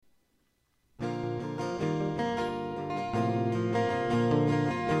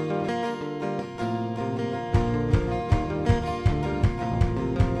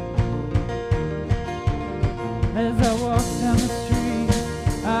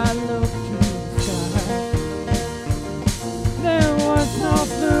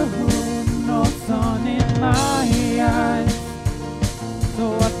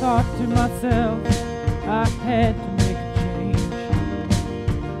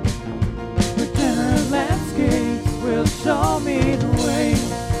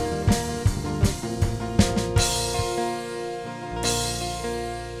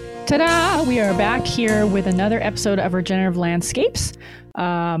Ta-da! We are back here with another episode of Regenerative Landscapes.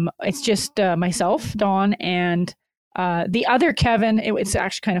 It's just myself, Dawn, and the other Kevin. It's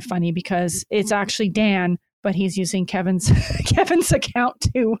actually kind of funny because it's actually Dan, but he's using Kevin's account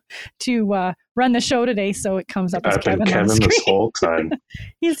to run the show today, so it comes up as Kevin on the screen. This whole time.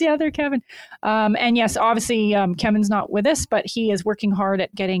 He's the other Kevin. And yes, obviously Kevin's not with us, but he is working hard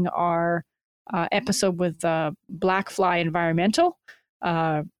at getting our episode with Blackfly Environmental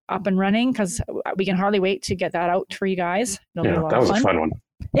up and running, because we can hardly wait to get that out for you guys. It'll be a lot that of was fun. a fun one.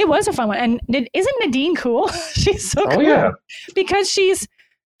 It was a fun one. And isn't Nadine cool? She's so cool. Oh, yeah. Because she's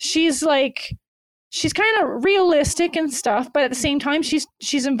kind of realistic and stuff, but at the same time, she's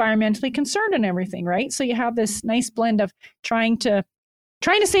environmentally concerned and everything, right? So you have this nice blend of trying to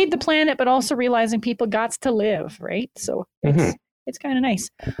save the planet, but also realizing people got to live, right? So it's kind of nice.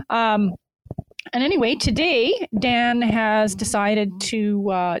 And anyway, today, Dan has decided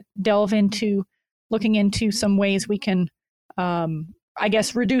to delve into looking into some ways we can, I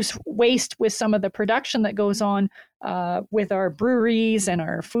guess, reduce waste with some of the production that goes on with our breweries and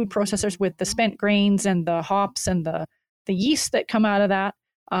our food processors, with the spent grains and the hops and the yeast that come out of that,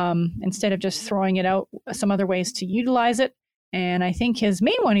 instead of just throwing it out, some other ways to utilize it. And I think his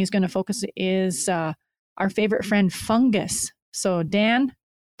main one he's going to focus is our favorite friend, fungus. So Dan,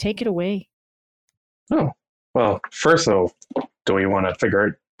 take it away. Oh, well, first though, do we want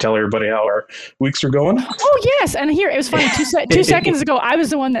to tell everybody how our weeks are going? Oh, yes. And here, it was funny. 2 seconds ago, I was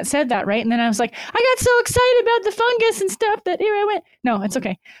the one that said that, right? And then I was like, I got so excited about the fungus and stuff that here I went. No, it's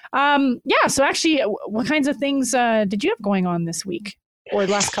okay. Yeah. So actually, what kinds of things did you have going on this week or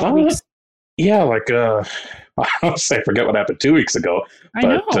the last couple of weeks? Yeah, honestly, I forget what happened 2 weeks ago. I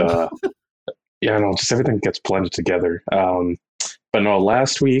know. Just everything gets blended together. But no,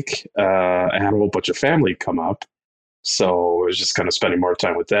 last week, I had a whole bunch of family come up. So I was just kind of spending more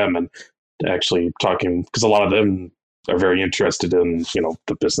time with them and actually talking, because a lot of them are very interested in,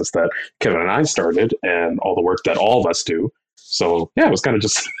 the business that Kevin and I started and all the work that all of us do. So yeah, it was kind of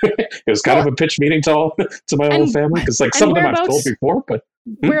just, it was kind of a pitch meeting to my whole family, because some of them I've told before, but.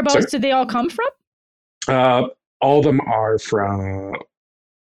 Whereabouts did they all come from? All of them are from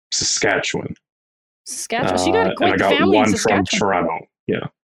Saskatchewan. Saskatchewan. So you got quite and I got family one in Saskatchewan. from Toronto. Yeah.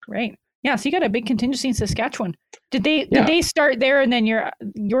 Right. Yeah. So you got a big contingency in Saskatchewan. Did they start there and then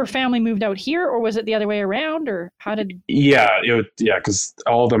your family moved out here, or was it the other way around, or how did? Yeah. Because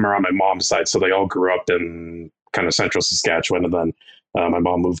all of them are on my mom's side, so they all grew up in kind of central Saskatchewan, and then my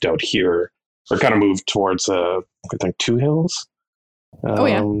mom moved out here, or kind of moved towards I think Two Hills.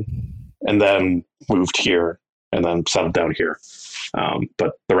 And then moved here, and then settled down here.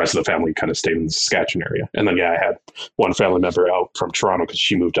 But the rest of the family kind of stayed in the Saskatchewan area. And then, I had one family member out from Toronto because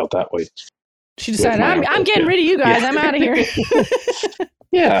she moved out that way. She decided, I'm getting rid of you guys. Yeah. I'm out of here.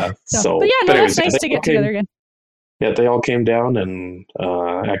 Yeah. It's nice to get together again. Yeah, they all came down, and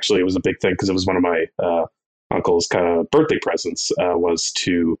actually it was a big thing because it was one of my uncle's kind of birthday presents was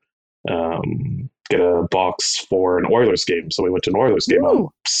to get a box for an Oilers game. So we went to an Oilers game on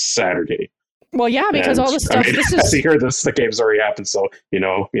Saturday. Well, yeah, because all this stuff. As you hear this, the game's already happened, so we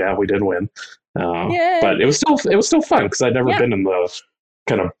did win. But it was still fun because I'd never been in the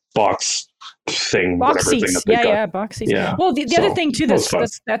kind of box thing, box whatever seats. thing that they got. Box seats. Yeah. Well, the other thing too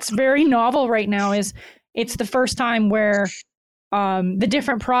that's very novel right now is it's the first time where the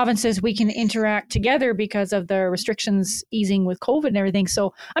different provinces, we can interact together because of the restrictions easing with COVID and everything.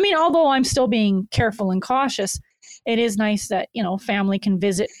 So, I mean, although I'm still being careful and cautious, it is nice that, family can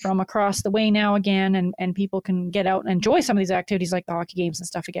visit from across the way now again, and people can get out and enjoy some of these activities like the hockey games and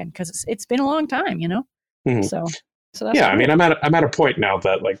stuff again, because it's been a long time, Mm-hmm. So that's cool. I mean, I'm at a point now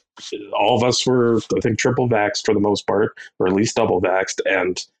that all of us were, I think, triple vaxxed for the most part, or at least double vaxxed.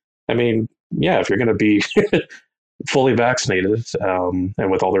 And I mean, if you're going to be fully vaccinated,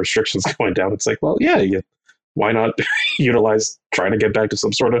 and with all the restrictions going down, it's why not utilize trying to get back to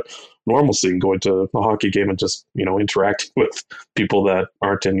some sort of normalcy and going to a hockey game and just, interacting with people that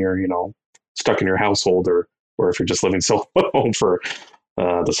aren't in your, stuck in your household, or if you're just living so home for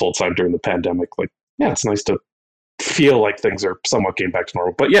this whole time during the pandemic. It's nice to feel like things are somewhat getting back to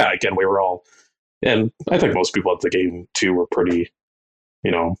normal. But again, we were all, and I think most people at the game too were pretty,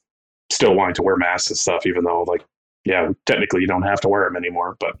 still wanting to wear masks and stuff, even though technically you don't have to wear them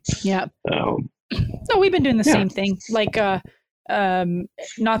anymore. But no, we've been doing the same thing.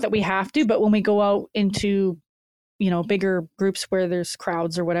 Not that we have to, but when we go out into, bigger groups where there's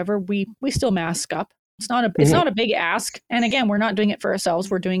crowds or whatever, we still mask up. It's not a big ask. And again, we're not doing it for ourselves.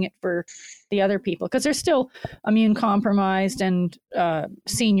 We're doing it for the other people, because they're still immune compromised and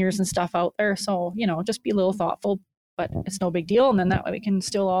seniors and stuff out there. So, just be a little thoughtful. but it's no big deal. And then that way we can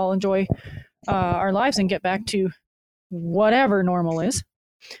still all enjoy our lives and get back to whatever normal is.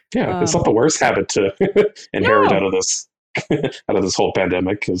 Yeah, it's not the worst habit to inherit out of this whole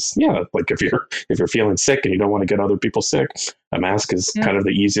pandemic. Because like if you're feeling sick and you don't want to get other people sick, a mask is kind of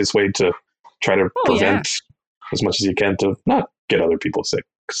the easiest way to try to prevent as much as you can to not get other people sick.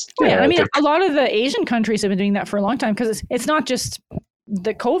 I mean, a lot of the Asian countries have been doing that for a long time, because it's not just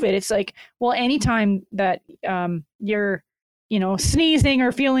the COVID. It's like, well, anytime that you're sneezing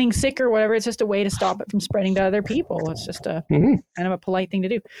or feeling sick or whatever, it's just a way to stop it from spreading to other people. It's just a kind of a polite thing to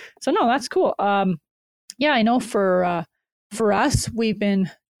do. So no, that's cool. I know for us, we've been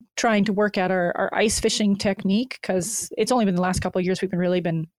trying to work at our ice fishing technique, because it's only been the last couple of years we've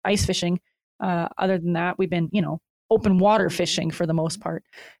been ice fishing. Other than that, we've been, open water fishing for the most part.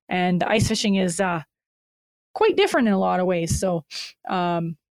 And ice fishing is quite different in a lot of ways. So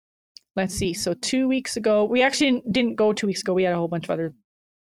let's see. So 2 weeks ago, we actually didn't go 2 weeks ago. We had a whole bunch of other,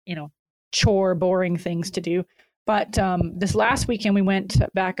 chore, boring things to do. But this last weekend, we went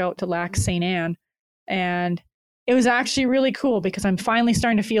back out to Lac St. Anne, and it was actually really cool, because I'm finally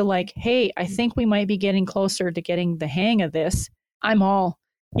starting to feel like, hey, I think we might be getting closer to getting the hang of this. I'm all,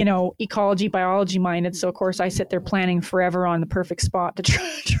 ecology, biology minded. So of course I sit there planning forever on the perfect spot to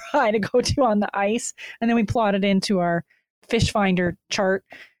try to go to on the ice. And then we plot it into our fish finder chart.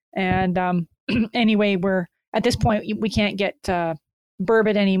 And anyway, we're at this point, we can't get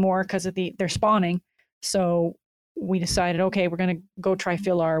burbot anymore because of they're spawning. So we decided, okay, we're going to go try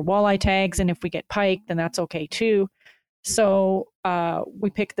fill our walleye tags. And if we get pike, then that's okay too. So we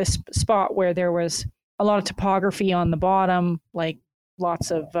picked this spot where there was a lot of topography on the bottom, like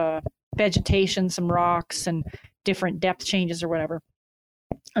lots of vegetation, some rocks and different depth changes or whatever.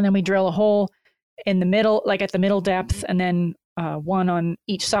 And then we drill a hole in the middle, like at the middle depth, and then one on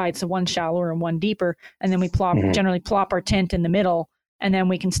each side. So one shallower and one deeper. And then we generally plop our tent in the middle, and then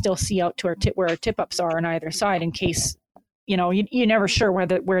we can still see out to our where our tip ups are on either side, in case, you're never sure where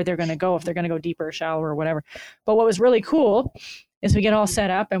they're going to go, if they're going to go deeper or shallower or whatever. But what was really cool is we get all set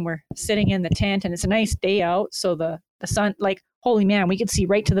up and we're sitting in the tent, and it's a nice day out. So the sun, like, holy man, we could see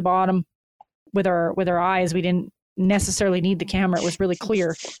right to the bottom with our eyes. We didn't necessarily need the camera. It was really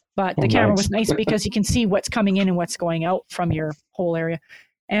clear, but the camera was nice because you can see what's coming in and what's going out from your whole area.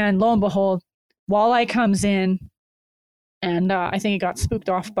 And lo and behold, walleye comes in, and I think it got spooked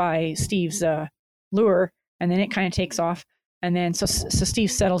off by Steve's lure, and then it kind of takes off. And then so Steve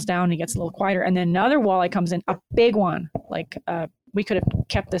settles down, he gets a little quieter, and then another walleye comes in, a big one. Like we could have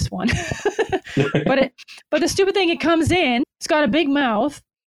kept this one. but the stupid thing, it comes in, it's got a big mouth,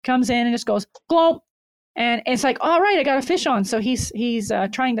 comes in and just goes glomp, and it's like, all right, I got a fish on. So he's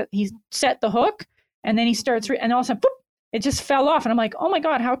set the hook, and then he starts and all of a sudden, boop, it just fell off, and I'm like, oh my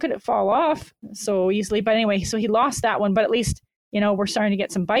god, how could it fall off so easily? But anyway, so he lost that one, but at least we're starting to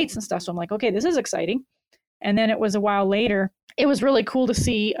get some bites and stuff. So I'm like, okay, this is exciting. And then it was a while later, it was really cool to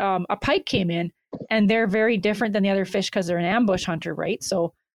see a pike came in, and they're very different than the other fish because they're an ambush hunter, right?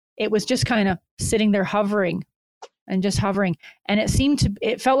 So it was just kind of sitting there hovering. And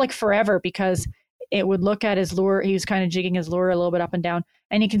it felt like forever, because it would look at his lure. He was kind of jigging his lure a little bit up and down,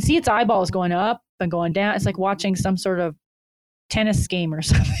 and you can see its eyeballs going up and going down. It's like watching some sort of tennis game or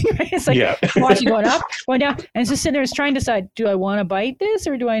something, right? It's like watching going up, going down, and it's just sitting there, it's trying to decide, do I want to bite this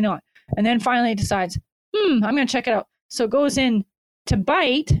or do I not? And then finally it decides, I'm going to check it out. So it goes in to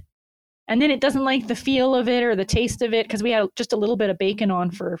bite, and then it doesn't like the feel of it or the taste of it, because we had just a little bit of bacon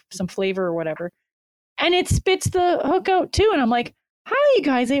on for some flavor or whatever. And it spits the hook out too. And I'm like, how are you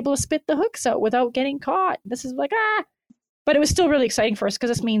guys able to spit the hooks out without getting caught? This is like, But it was still really exciting for us, because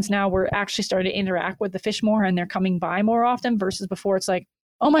this means now we're actually starting to interact with the fish more, and they're coming by more often, versus before it's like,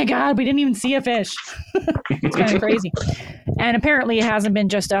 oh my God, we didn't even see a fish. It's kind of crazy. And apparently it hasn't been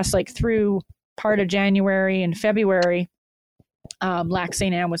just us, like through part of January and February, Lac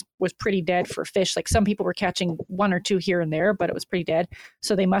St. Anne was pretty dead for fish. Like some people were catching one or two here and there, but it was pretty dead.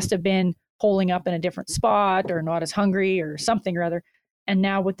 So they must have been holing up in a different spot, or not as hungry or something or other. And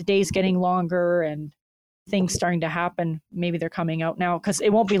now with the days getting longer and things starting to happen, maybe they're coming out now, because it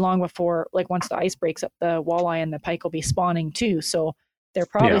won't be long before, like once the ice breaks up, the walleye and the pike will be spawning too. So they're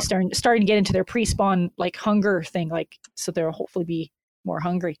probably starting to get into their pre-spawn like hunger thing, like, so they'll hopefully be more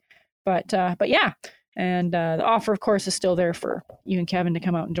hungry. But yeah. And the offer, of course, is still there for you and Kevin to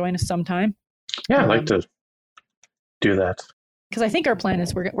come out and join us sometime. Yeah, I'd like to do that. Because I think our plan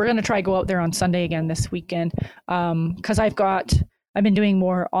is we're going to try go out there on Sunday again this weekend. Because I've been doing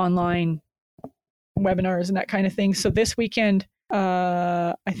more online webinars and that kind of thing. So this weekend,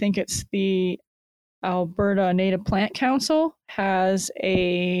 I think it's the Alberta Native Plant Council has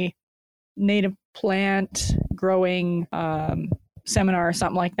a native plant growing seminar or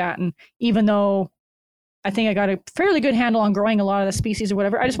something like that. And even though I think I got a fairly good handle on growing a lot of the species or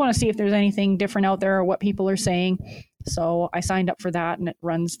whatever, I just want to see if there's anything different out there or what people are saying. So I signed up for that, and it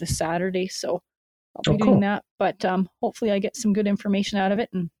runs this Saturday. So I'll be doing that. But hopefully I get some good information out of it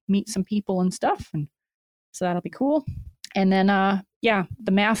and meet some people and stuff. And so that'll be cool. And then,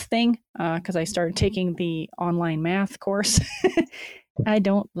 the math thing, because I started taking the online math course. I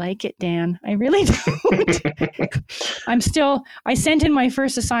don't like it, Dan. I really don't. I sent in my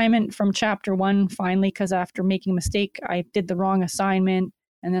first assignment from chapter 1 finally, because after making a mistake, I did the wrong assignment,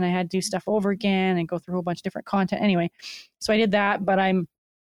 and then I had to do stuff over again and go through a whole bunch of different content. Anyway, so I did that, but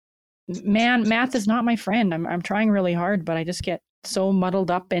math is not my friend. I'm trying really hard, but I just get so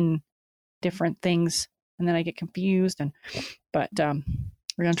muddled up in different things, and then I get confused. But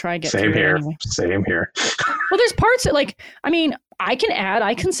we're gonna try to get Same through here. it anyway. Same here. Well, there's parts that, like, I mean, I can add,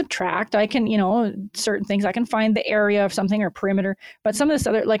 I can subtract, I can, certain things, I can find the area of something or perimeter, but some of this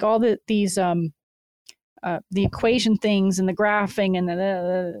other, like all these the equation things and the graphing and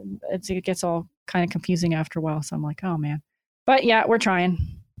it gets all kind of confusing after a while. So I'm like, oh man. But yeah, we're trying.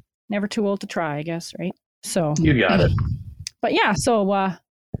 Never too old to try, I guess, right? So You got it. But yeah, so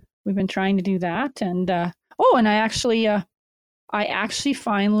we've been trying to do that, and and I actually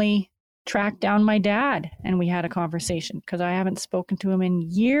finally tracked down my dad, and we had a conversation because I haven't spoken to him in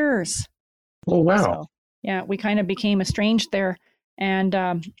years. Oh wow! So, yeah, we kind of became estranged there, and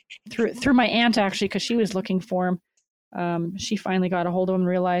through my aunt actually, because she was looking for him. She finally got a hold of him and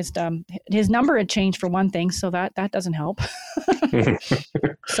realized his number had changed for one thing, so that doesn't help.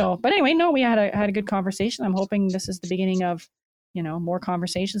 So, but anyway, no, we had a good conversation. I'm hoping this is the beginning of more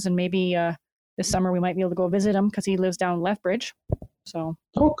conversations, and maybe this summer we might be able to go visit him because he lives down in Lethbridge. So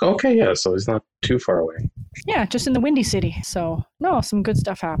okay, yeah, so he's not too far away. Yeah, just in the Windy City. So no, some good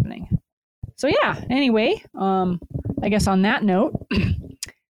stuff happening. So yeah, anyway, I guess on that note,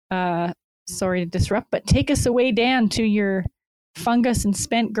 sorry to disrupt, but take us away, Dan, to your fungus and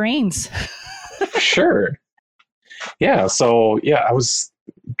spent grains. Sure. Yeah, so I was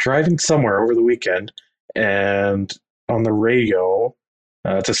driving somewhere over the weekend, and on the radio,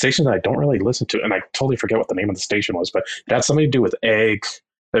 it's a station that I don't really listen to, and I totally forget what the name of the station was, but it had something to do with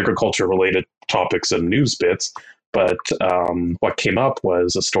agriculture-related topics and news bits. But what came up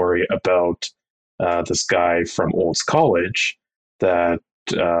was a story about this guy from Olds College that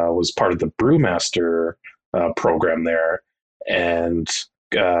was part of the Brewmaster program there, and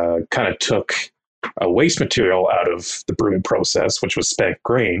kind of took a waste material out of the brewing process, which was spent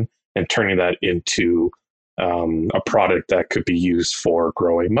grain, and turning that into a product that could be used for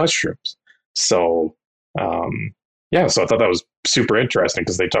growing mushrooms. So, so I thought that was super interesting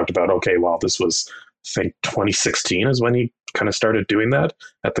because they talked about, okay, well, this was, I think 2016 is when he kind of started doing that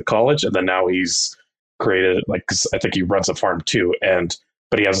at the college. And then now he's created, like, 'cause I think he runs a farm too,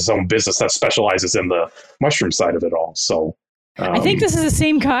 but he has his own business that specializes in the mushroom side of it all. So, I think this is the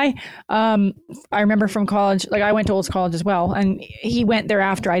same guy. I remember from college, like I went to Olds College as well, and he went there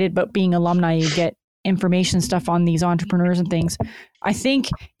after I did, but being alumni, you get information stuff on these entrepreneurs and things. I think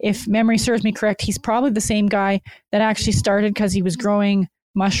if memory serves me correct, he's probably the same guy that actually started because he was growing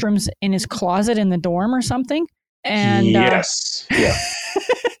mushrooms in his closet in the dorm or something. And yes, yeah.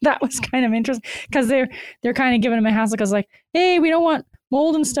 That was kind of interesting because they're kind of giving him a hassle because, like, hey, we don't want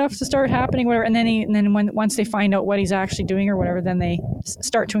mold and stuff to start happening, whatever. And then once they find out what he's actually doing or whatever, then they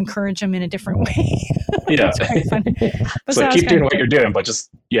start to encourage him in a different way. Yeah. It's quite fun. So keep doing what you're doing, but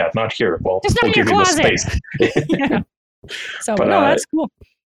just not here. Well, just not we'll in your give you closet. the space. Yeah. So, but no, that's cool.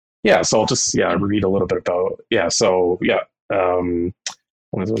 Yeah, so I'll just read a little bit about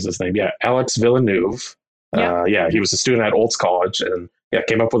what was his name? Yeah, Alex Villeneuve. He was a student at Olds College, and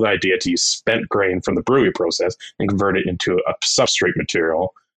came up with an idea to use spent grain from the brewery process and convert it into a substrate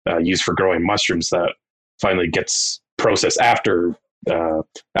material used for growing mushrooms that finally gets processed after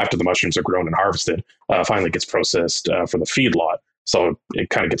the mushrooms are grown and harvested. Finally gets processed for the feedlot. So it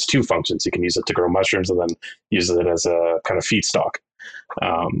kind of gets two functions. You can use it to grow mushrooms and then use it as a kind of feedstock.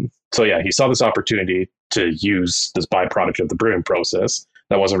 He saw this opportunity to use this byproduct of the brewing process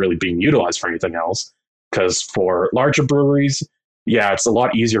that wasn't really being utilized for anything else. Because for larger breweries, it's a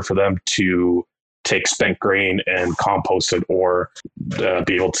lot easier for them to take spent grain and compost it or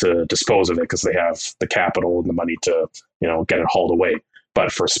be able to dispose of it because they have the capital and the money to, get it hauled away.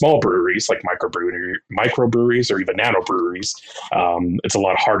 But for small breweries like microbreweries or even nano breweries, it's a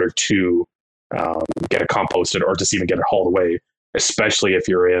lot harder to get it composted or just even get it hauled away, especially if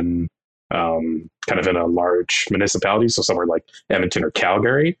you're in kind of in a large municipality. So somewhere like Edmonton or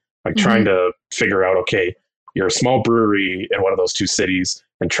Calgary, trying to figure out, okay, you're a small brewery in one of those two cities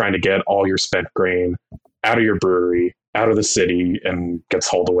and trying to get all your spent grain out of your brewery, out of the city, and gets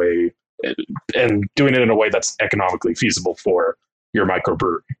hauled away, and doing it in a way that's economically feasible for your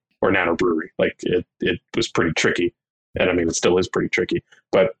microbrewery or nano brewery. Like it was pretty tricky. And I mean, it still is pretty tricky,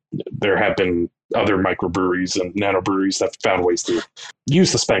 but there have been other microbreweries and nano breweries that found ways to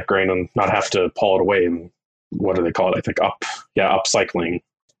use the spent grain and not have to haul it away. And what do they call it? I think upcycling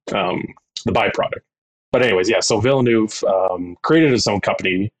the byproduct. But anyways, yeah. So Villeneuve created his own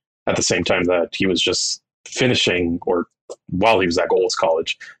company at the same time that he was just finishing, or while he was at Gold's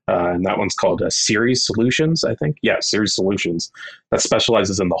College, and that one's called Ceres Solutions, I think. Yeah, Ceres Solutions, that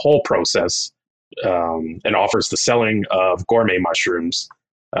specializes in the whole process and offers the selling of gourmet mushrooms,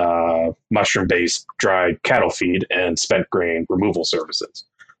 mushroom-based dried cattle feed, and spent grain removal services.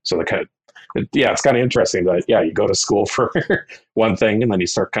 So it's kind of interesting that you go to school for one thing, and then you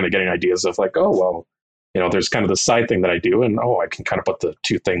start kind of getting ideas of like, oh well, there's kind of the side thing that I do, and I can kind of put the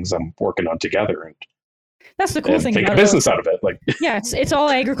two things I'm working on together, and that's the cool thing. Make a business out of it. Like, yeah, it's all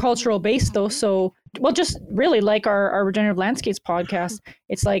agricultural based though. So, well, just really like our Regenerative Landscapes podcast.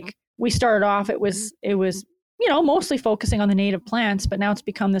 It's like we started off. It was mostly focusing on the native plants, but now it's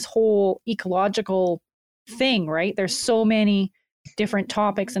become this whole ecological thing, right? There's so many different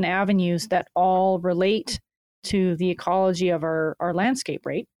topics and avenues that all relate to the ecology of our landscape,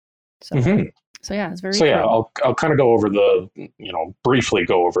 right? So, so yeah, it's very. So yeah, I'll kind of go over briefly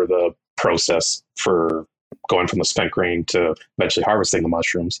go over the process for going from the spent grain to eventually harvesting the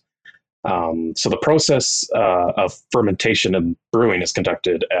mushrooms. So the process of fermentation and brewing is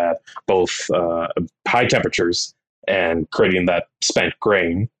conducted at both high temperatures and creating that spent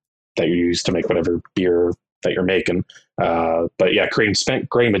grain that you use to make whatever beer that you're making. But yeah, creating spent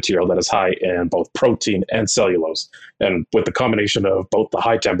grain material that is high in both protein and cellulose. And with the combination of both the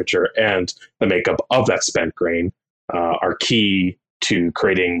high temperature and the makeup of that spent grain are key to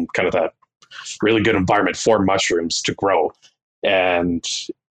creating kind of that really good environment for mushrooms to grow.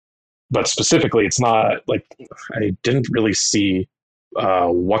 But specifically, it's not like I didn't really see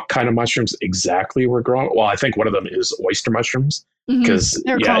what kind of mushrooms exactly were growing. Well, I think one of them is oyster mushrooms, because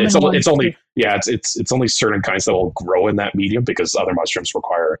it's only certain kinds that will grow in that medium, because other mushrooms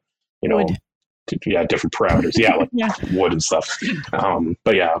require wood. Different parameters, like wood and stuff.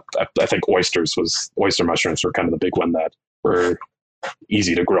 But yeah, I think oyster mushrooms were kind of the big one that were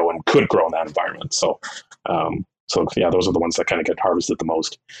easy to grow and could grow in that environment. So those are the ones that kind of get harvested the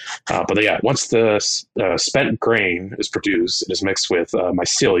most. But yeah, once the spent grain is produced, it is mixed with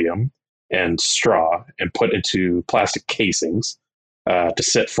mycelium and straw and put into plastic casings to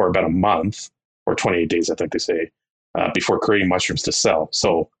sit for about a month or 28 days, I think they say, before creating mushrooms to sell.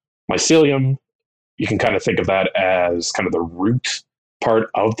 So mycelium, you can kind of think of that as kind of the root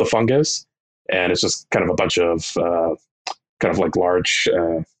part of the fungus, and it's just kind of a bunch of kind of like large,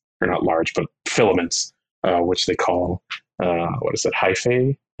 or not large, but filaments, which they call, what is it,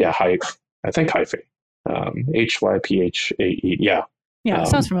 hyphae? Yeah, I think hyphae. Hyphae. Yeah. Yeah, it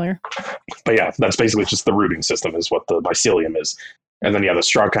sounds familiar. But yeah, that's basically just the rooting system is what the mycelium is. And then, the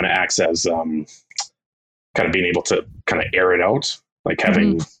straw kind of acts as kind of being able to kind of air it out, like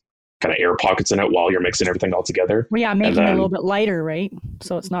having kind of air pockets in it while you're mixing everything all together. Well, yeah, making it a little bit lighter, right?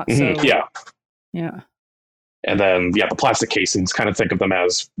 So it's not so... Yeah. Yeah. And then, the plastic casings, kind of think of them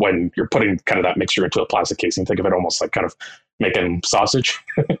as when you're putting kind of that mixture into a plastic casing, think of it almost like kind of making sausage.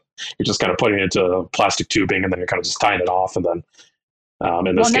 You're just kind of putting it into plastic tubing, and then you're kind of just tying it off. And then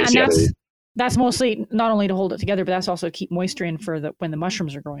in this case, that's mostly not only to hold it together, but that's also to keep moisture in for when the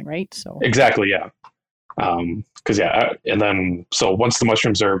mushrooms are growing, right? So exactly, yeah. And then, so once the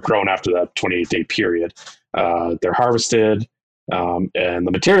mushrooms are grown after that 28-day period, they're harvested, and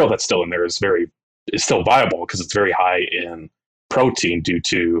the material that's still in there is still viable because it's very high in protein due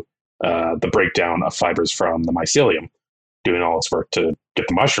to the breakdown of fibers from the mycelium doing all its work to get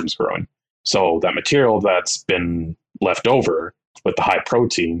the mushrooms growing. So that material that's been left over with the high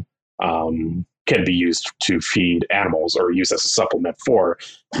protein can be used to feed animals or used as a supplement for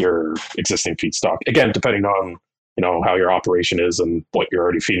your existing feedstock. Again, depending on how your operation is and what you're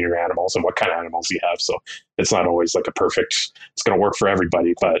already feeding your animals and what kind of animals you have. So it's not always like it's going to work for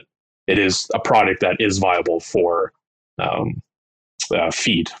everybody, but it is a product that is viable for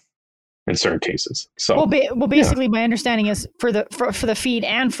feed in certain cases. So basically, my understanding is for the feed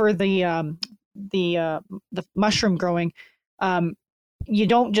and for the mushroom growing, you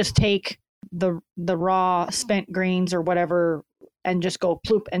don't just take the raw spent grains or whatever and just go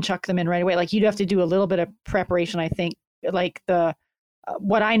ploop and chuck them in right away. Like, you'd have to do a little bit of preparation, I think. Like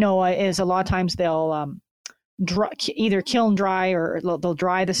what I know is a lot of times they'll either kiln dry or they'll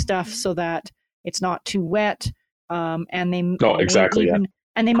dry the stuff so that it's not too wet. And they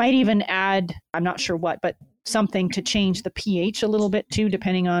And they might even add, I'm not sure what, but something to change the pH a little bit too,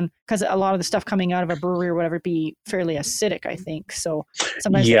 depending on, because a lot of the stuff coming out of a brewery or whatever be fairly acidic, I think. So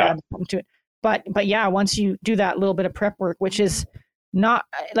sometimes they add something to it. But yeah, once you do that little bit of prep work, which is not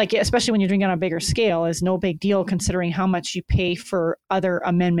like, especially when you're doing it on a bigger scale, is no big deal considering how much you pay for other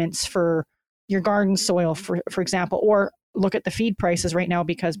amendments for your garden soil, for example, or look at the feed prices right now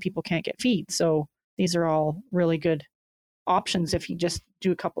because people can't get feed. So these are all really good options if you just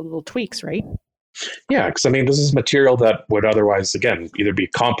do a couple of little tweaks, right? Yeah, because I mean, this is material that would otherwise, again, either be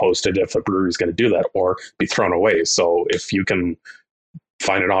composted if a brewery is going to do that or be thrown away. So if you can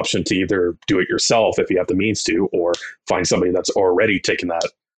find an option to either do it yourself if you have the means to, or find somebody that's already taken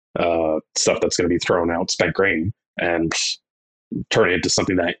that stuff that's going to be thrown out, spent grain, and turn it into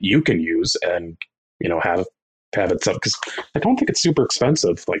something that you can use and, you know, have it up, because I don't think it's super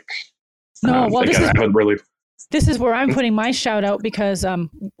expensive. Like, no, well, again, I haven't really. This is where I'm putting my shout out because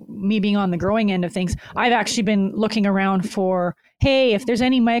me being on the growing end of things, I've actually been looking around for, hey, if there's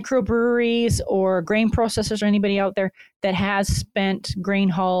any microbreweries or grain processors or anybody out there that has spent grain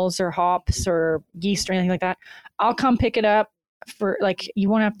hulls or hops or yeast or anything like that, I'll come pick it up. For like, you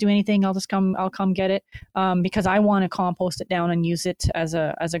won't have to do anything. I'll come get it because I want to compost it down and use it as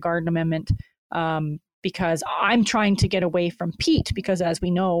a garden amendment because I'm trying to get away from peat because, as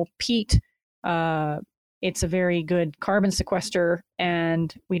we know, peat. It's a very good carbon sequester,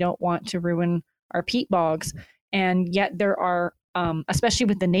 and we don't want to ruin our peat bogs. And yet there are, especially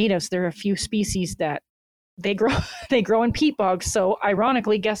with the natives, there are a few species that they grow in peat bogs. So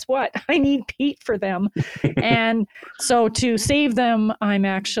ironically, guess what? I need peat for them. And so to save them, I'm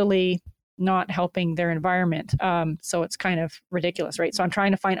actually not helping their environment. So it's kind of ridiculous, right? So I'm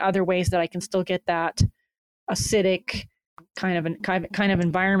trying to find other ways that I can still get that acidic kind of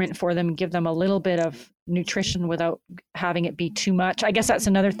environment for them, give them a little bit of nutrition without having it be too much. I guess that's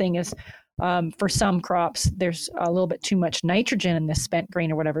another thing is for some crops, there's a little bit too much nitrogen in this spent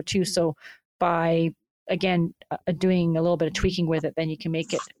grain or whatever too. So by, again, doing a little bit of tweaking with it, then you can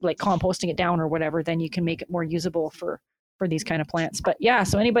make it, like composting it down or whatever, then you can make it more usable for these kind of plants. But yeah,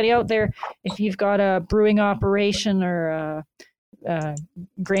 so anybody out there, if you've got a brewing operation or a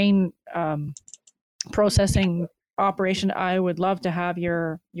grain processing operation, I would love to have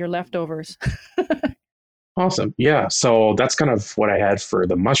your leftovers. Awesome. Yeah. So that's kind of what I had for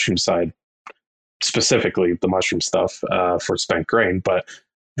the mushroom side, specifically the mushroom stuff for spent grain, but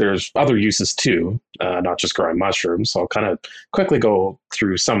there's other uses too, not just growing mushrooms. So I'll kind of quickly go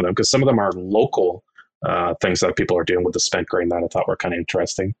through some of them because some of them are local things that people are doing with the spent grain that I thought were kind of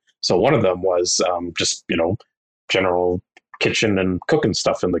interesting. So one of them was just, you know, general kitchen and cooking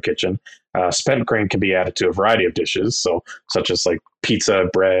stuff in the kitchen. Spent grain can be added to a variety of dishes, so such as like pizza,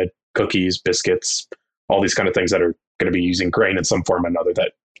 bread, cookies, biscuits, all these kind of things that are going to be using grain in some form or another.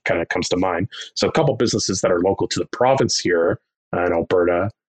 That kind of comes to mind. So a couple businesses that are local to the province here in Alberta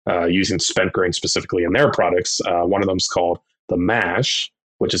using spent grain specifically in their products. One of them is called The Mash,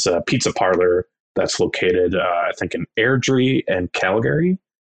 which is a pizza parlor that's located, I think, in Airdrie and Calgary.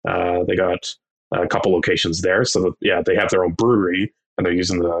 They got a couple locations there. So yeah, they have their own brewery and they're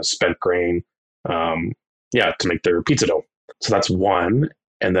using the spent grain, to make their pizza dough. So that's one.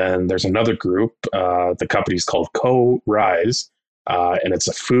 And then there's another group. The company's called Co-Rise, and it's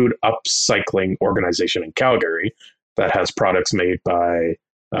a food upcycling organization in Calgary that has products made by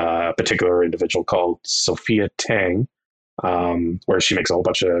a particular individual called Sophia Tang, where she makes a whole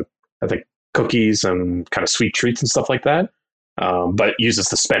bunch of, I think, cookies and kind of sweet treats and stuff like that, but uses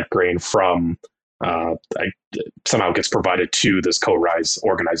the spent grain from somehow gets provided to this Co-Rise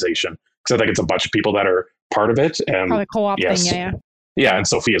organization. Because I think it's a bunch of people that are part of it. And probably co-op thing, yeah. Yeah, and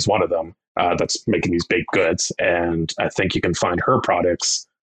Sophia's one of them that's making these baked goods. And I think you can find her products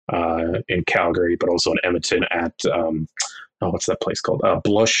in Calgary, but also in Edmonton at, what's that place called?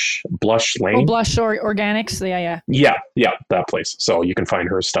 Blush Lane? Oh, Blush Organics, yeah. Yeah, that place. So you can find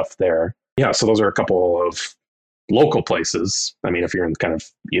her stuff there. Yeah, so those are a couple of local places. I mean, if you're in kind of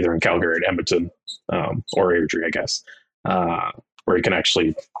either in Calgary or Edmonton or Airdrie, I guess, where you can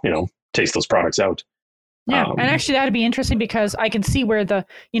actually, taste those products out. Yeah, and actually that'd be interesting because I can see where the,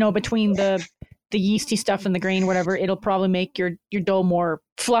 between the yeasty stuff and the grain, whatever, it'll probably make your dough more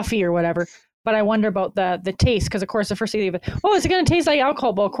fluffy or whatever. But I wonder about the taste, because of course the first thing you think, is it going to taste like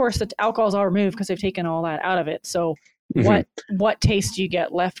alcohol? Well, of course the alcohol's all removed because they've taken all that out of it. So what taste do you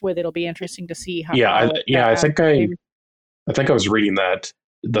get left with? It'll be interesting to see how. I think I was reading that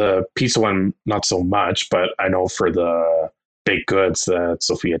the pizza one not so much, but I know for the baked goods that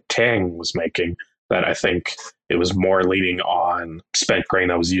Sophia Tang was making, that I think it was more leaning on spent grain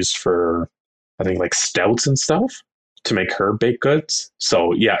that was used for, I think, like stouts and stuff. to make her baked goods.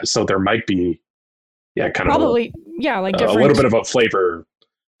 So yeah, so there might be kind of Probably, like a different. little bit of a flavor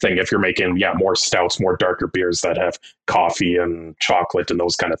thing if you're making more stouts, more darker beers that have coffee and chocolate and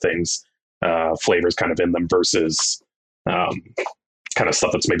those kind of things, flavors kind of in them versus kind of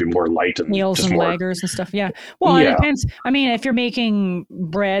stuff that's maybe more light and meals just and more lagers and stuff. Yeah. Well, it depends. I mean, if you're making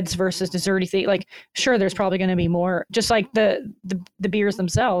breads versus desserty thing, like sure, there's probably going to be more, just like the beers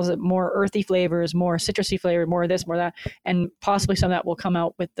themselves, more earthy flavors, more citrusy flavor, more of this, more of that, and possibly some of that will come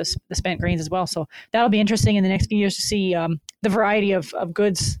out with the spent grains as well. So that'll be interesting in the next few years to see the variety of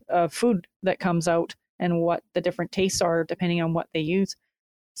goods, food that comes out and what the different tastes are depending on what they use.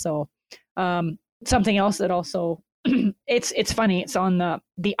 So something else that also it's funny, it's on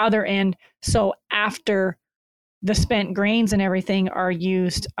the other end. So after the spent grains and everything are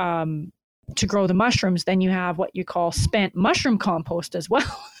used to grow the mushrooms, then you have what you call spent mushroom compost as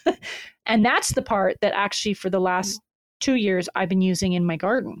well. And that's the part that actually for the last 2 years I've been using in my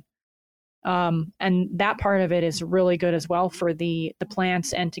garden. And that part of it is really good as well for the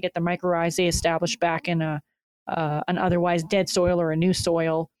plants and to get the mycorrhizae established back in an otherwise dead soil or a new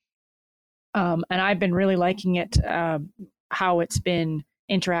soil. And I've been really liking it, how it's been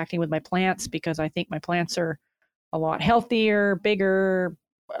interacting with my plants, because I think my plants are a lot healthier, bigger,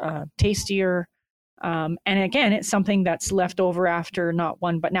 tastier. And again, it's something that's left over after not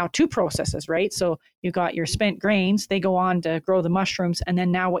one, but now 2 processes, right? So you got your spent grains, they go on to grow the mushrooms. And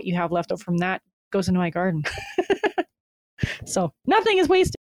then now what you have left over from that goes into my garden. So nothing is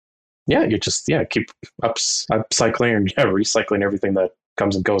wasted. Yeah, you just keep upcycling and recycling everything that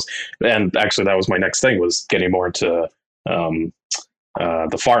comes and goes. And actually that was my next thing, was getting more into the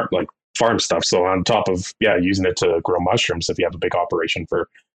farm stuff. So on top of using it to grow mushrooms, if you have a big operation for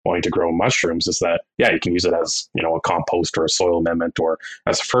wanting to grow mushrooms, is that you can use it as a compost or a soil amendment or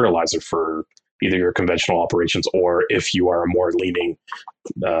as a fertilizer for either your conventional operations, or if you are a more leaning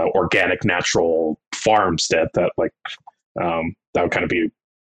organic natural farmstead, that that would kind of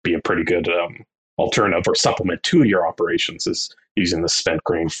be a pretty good alternative or supplement to your operations, is using the spent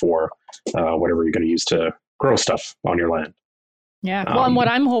grain for whatever you're going to use to grow stuff on your land. Yeah. Well, and what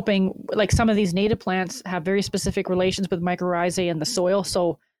I'm hoping, like some of these native plants have very specific relations with mycorrhizae in the soil.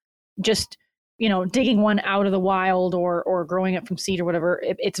 So just, digging one out of the wild or growing it from seed or whatever,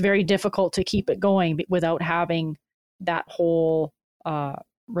 it's very difficult to keep it going without having that whole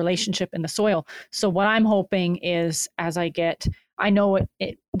relationship in the soil. So what I'm hoping is, as I know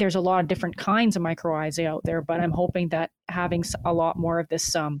there's a lot of different kinds of mycorrhizae out there, but I'm hoping that having a lot more of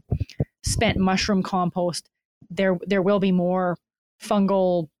this spent mushroom compost, there will be more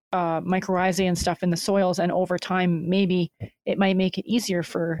fungal mycorrhizae and stuff in the soils, and over time maybe it might make it easier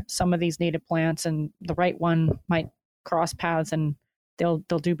for some of these native plants, and the right one might cross paths and they'll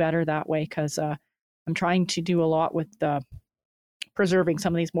do better that way, because I'm trying to do a lot with preserving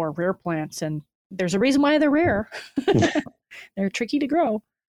some of these more rare plants, and there's a reason why they're rare. They're tricky to grow.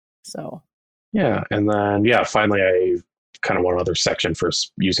 So and then finally I kind of one other section for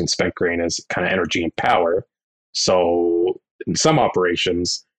using spent grain is kind of energy and power. So in some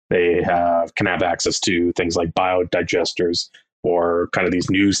operations, they can have access to things like biodigesters or kind of these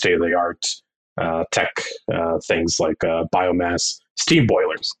new state-of-the-art tech things like biomass steam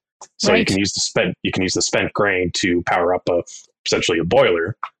boilers. So you can use the spent grain to power up essentially a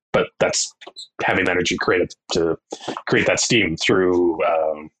boiler, but that's having energy created to create that steam through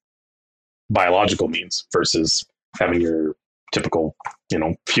biological means versus having your typical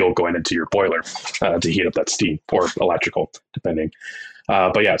fuel going into your boiler to heat up that steam, or electrical, depending.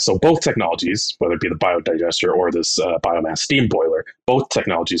 So both technologies, whether it be the biodigester or this biomass steam boiler, both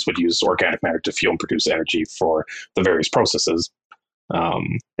technologies would use organic matter to fuel and produce energy for the various processes.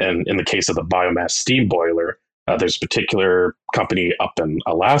 And in the case of the biomass steam boiler, there's a particular company up in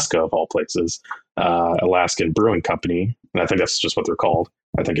Alaska, of all places, Alaskan Brewing Company, and I think that's just what they're called.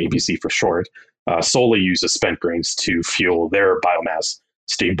 I think ABC for short, solely uses spent grains to fuel their biomass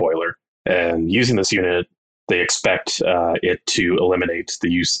steam boiler. And using this unit, they expect it to eliminate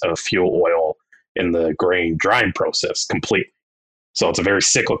the use of fuel oil in the grain drying process completely. So it's a very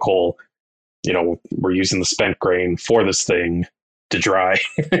cyclical, we're using the spent grain for this thing to dry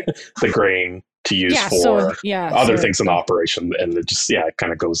the grain to use other things in the operation. And it just, it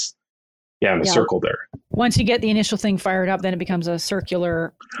kind of goes in a circle there. Once you get the initial thing fired up, then it becomes a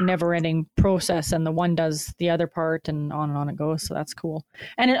circular, never-ending process, and the one does the other part, and on it goes. So that's cool.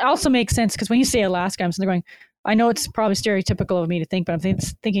 And it also makes sense, because when you say Alaska, I'm sitting there going, I know it's probably stereotypical of me to think, but I'm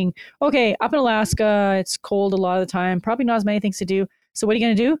thinking, okay, up in Alaska, it's cold a lot of the time, probably not as many things to do. So what are you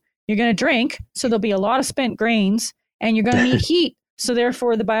going to do? You're going to drink, so there'll be a lot of spent grains, and you're going to need heat. So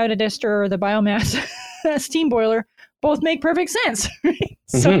therefore, the biodigester or the biomass steam boiler both make perfect sense. Right?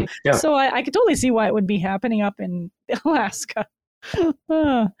 So, yeah. so I could totally see why it would be happening up in Alaska.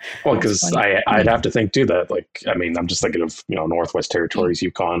 Well, because I'd have to think too that, like, I mean, I'm just thinking of, Northwest Territories,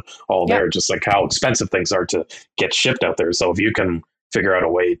 Yukon, all there, just like how expensive things are to get shipped out there. So if you can figure out a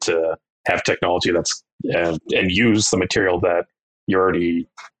way to have technology that's and use the material that you already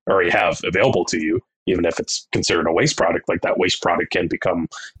have available to you, even if it's considered a waste product, like that waste product can become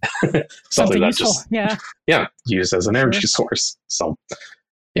something that useful. Used as an energy source. So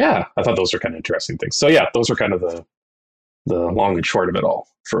yeah, I thought those were kind of interesting things. So yeah, those were kind of the long and short of it all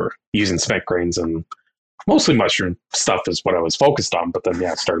for using spent grains, and mostly mushroom stuff is what I was focused on. But then,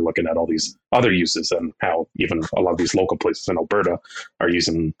 I started looking at all these other uses and how even a lot of these local places in Alberta are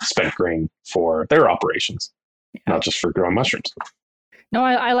using spent grain for their operations, not just for growing mushrooms. No,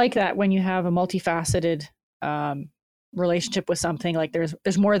 I like that when you have a multifaceted relationship with something. Like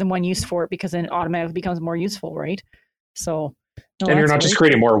there's more than one use for it, because then it automatically becomes more useful, right? So. No, and you're not just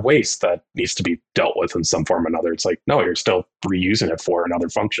creating more waste that needs to be dealt with in some form or another. It's like, no, you're still reusing it for another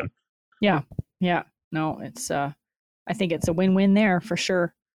function. Yeah. No, it's I think it's a win-win there for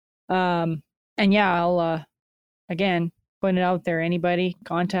sure. And I'll again put it out there. Anybody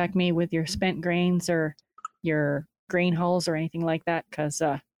contact me with your spent grains or your grain hulls or anything like that, because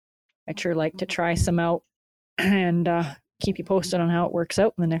I'd sure like to try some out and keep you posted on how it works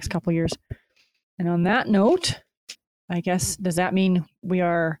out in the next couple of years. And on that note, I guess, does that mean we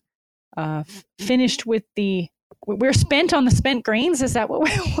are finished with we're spent on the spent grains? Is that what we're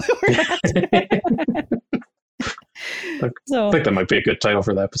at? So, I think that might be a good title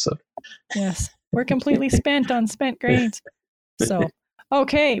for the episode. Yes, we're completely spent on spent grains. So,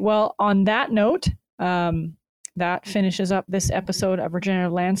 okay, well, on that note, that finishes up this episode of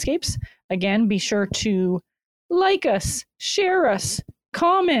Regenerative Landscapes. Again, be sure to like us, share us,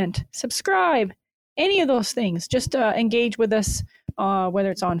 comment, subscribe. Any of those things, just engage with us,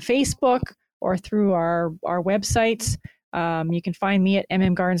 whether it's on Facebook or through our websites. You can find me at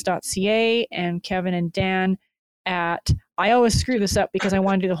mmgardens.ca and Kevin and Dan at, I always screw this up because I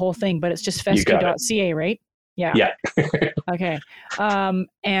want to do the whole thing, but it's just fescue.ca, right? Yeah. Okay. And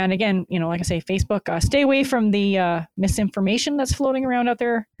again, like I say, Facebook, stay away from the misinformation that's floating around out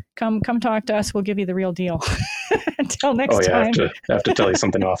there. Come talk to us. We'll give you the real deal. Until next time. I have to tell you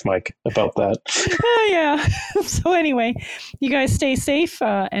something off mic about that. Yeah. So anyway, you guys stay safe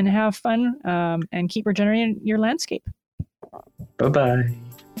and have fun and keep regenerating your landscape. Bye-bye.